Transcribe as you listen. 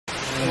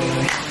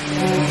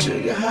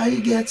Trigger, how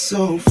you get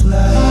so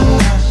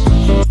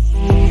fly?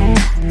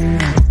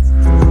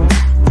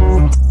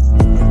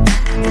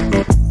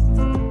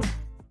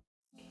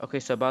 Okay,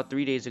 so about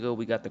 3 days ago,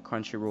 we got the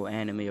Crunchyroll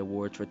Anime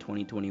Awards for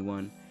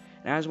 2021.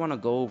 And I just want to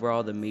go over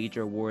all the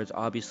major awards.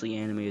 Obviously,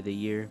 Anime of the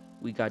Year.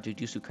 We got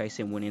Jujutsu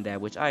Kaisen winning that,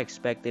 which I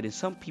expected, and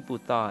some people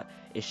thought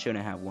it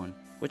shouldn't have won.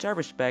 Which I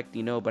respect,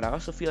 but I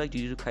also feel like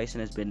Jujutsu Kaisen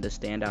has been the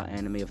standout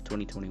anime of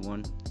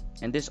 2021.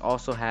 And this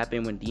also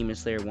happened when Demon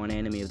Slayer won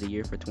Anime of the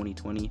Year for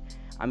 2020.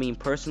 I mean,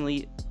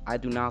 personally, I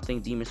do not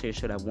think Demon Slayer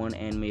should have won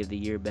Anime of the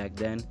Year back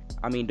then.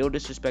 I mean, no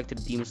disrespect to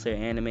the Demon Slayer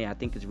anime, I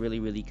think it's really,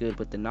 really good.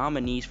 But the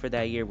nominees for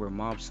that year were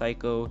Mob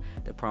Psycho,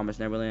 The Promised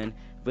Neverland,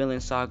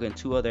 Vinland Saga, and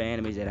 2 other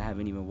animes that I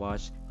haven't even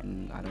watched,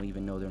 and I don't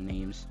even know their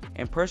names.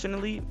 And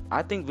personally,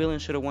 I think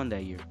Vinland should have won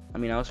that year. I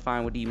mean, I was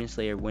fine with Demon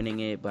Slayer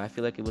winning it, but I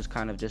feel like it was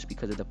kind of just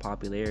because of the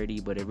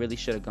popularity, but it really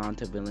should have gone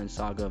to Vinland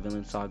Saga.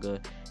 Vinland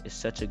Saga is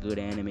such a good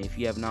anime. If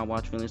you have not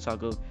watched Vinland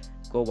Saga,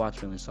 go watch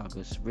Vinland Saga.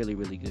 It's really,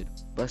 really good.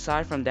 But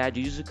aside from that,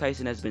 Jujutsu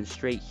Kaisen has been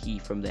straight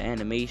heat. From the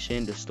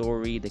animation, the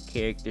story, the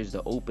characters,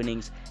 the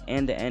openings,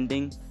 and the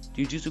ending,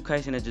 Jujutsu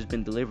Kaisen has just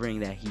been delivering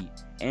that heat.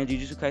 And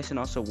Jujutsu Kaisen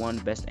also won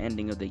Best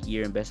Ending of the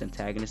Year and Best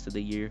Antagonist of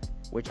the Year,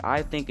 which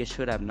I think it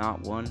should have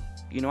not won.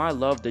 I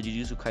love the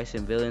Jujutsu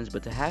Kaisen villains,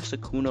 but to have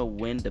Sukuna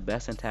win the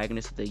Best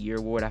Antagonist of the Year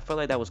award, I felt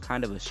like that was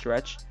kind of a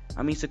stretch.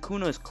 I mean,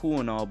 Sukuna is cool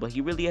and all, but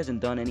he really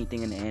hasn't done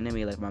anything in the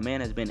anime. Like, my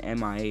man has been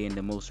MIA in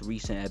the most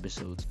recent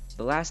episodes.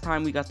 The last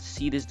time we got to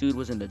see this dude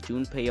was in the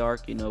Junpei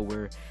arc,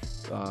 where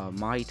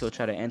Mahito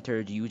tried to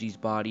enter Yuji's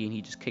body and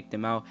he just kicked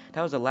him out.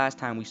 That was the last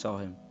time we saw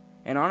him.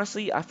 And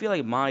honestly, I feel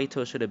like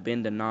Mahito should have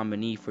been the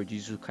nominee for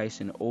Jujutsu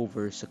Kaisen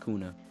over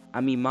Sukuna.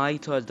 I mean,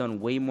 Mahito has done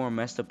way more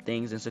messed up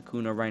things than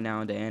Sukuna right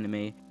now in the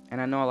anime. And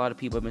I know a lot of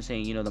people have been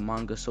saying, the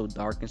manga's so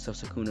dark and stuff,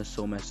 Sukuna's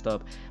so messed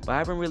up. But I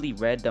haven't really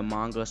read the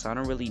manga, so I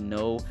don't really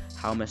know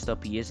how messed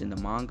up he is in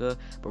the manga.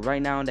 But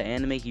right now in the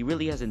anime, he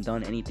really hasn't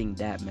done anything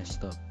that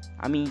messed up.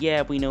 I mean,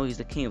 yeah, we know he's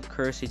the king of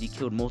curses. He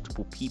killed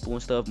multiple people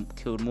and stuff,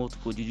 killed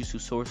multiple Jujutsu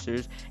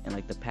sorcerers in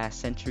like the past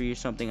century or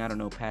something, I don't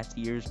know, past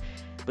years.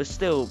 But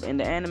still, in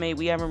the anime,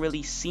 we haven't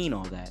really seen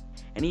all that.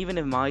 And even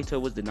if Mahito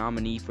was the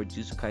nominee for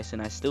Jujutsu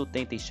Kaisen, I still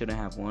think they shouldn't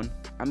have won.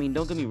 I mean,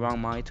 don't get me wrong,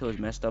 Mahito is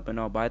messed up and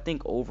all, but I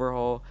think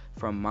Overhaul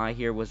from My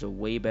Hero was a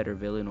way better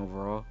villain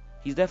overall.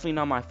 He's definitely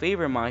not my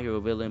favorite My Hero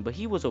villain, but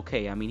he was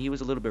okay. I mean, he was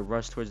a little bit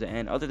rushed towards the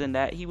end. Other than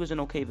that, he was an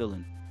okay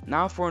villain.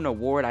 Now for an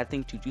award I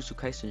think Jujutsu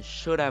Kaisen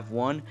should have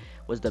won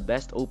was the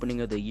Best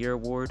Opening of the Year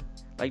award.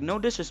 Like, no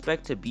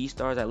disrespect to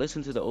Beastars, I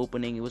listened to the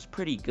opening, it was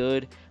pretty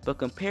good, but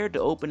compared to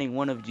opening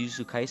 1 of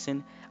Jujutsu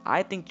Kaisen,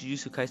 I think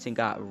Jujutsu Kaisen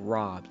got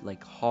robbed,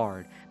 like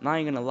hard. Not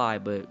even gonna lie,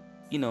 but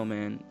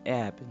man, it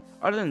happened.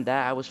 Other than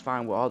that, I was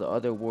fine with all the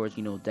other awards,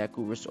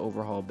 Deku vs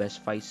Overhaul,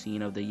 Best Fight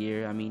Scene of the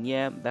Year. I mean,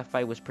 yeah, that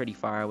fight was pretty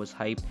fire. I was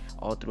hyped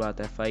all throughout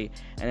that fight.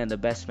 And then the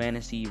Best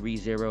Fantasy,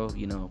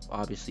 ReZero,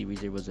 obviously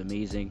ReZero was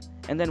amazing.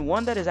 And then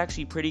one that is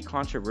actually pretty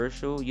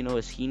controversial,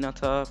 is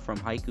Hinata from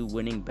Haikyuu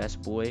winning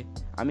Best Boy.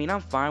 I mean,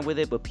 I'm fine with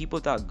it, but people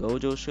thought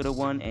Gojo should have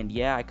won, and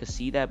yeah, I could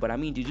see that, but I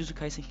mean, Jujutsu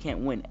Kaisen can't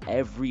win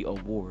every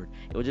award.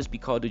 It would just be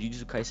called the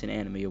Jujutsu Kaisen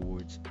Anime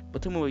Awards.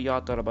 But tell me what y'all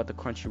thought about the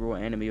Crunchyroll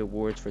Anime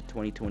Awards for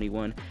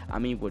 2021. I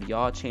mean, would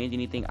y'all change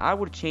anything? I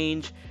would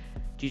change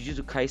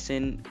Jujutsu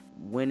Kaisen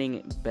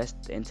winning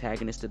Best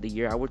Antagonist of the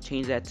Year. I would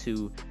change that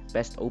to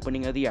Best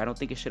Opening of the Year. I don't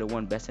think it should have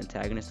won Best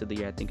Antagonist of the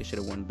Year. I think it should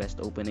have won Best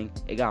Opening.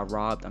 It got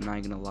robbed, I'm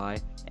not gonna lie.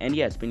 And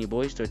yeah, it's been your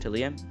boy,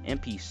 Storytellium,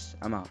 and peace.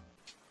 I'm out.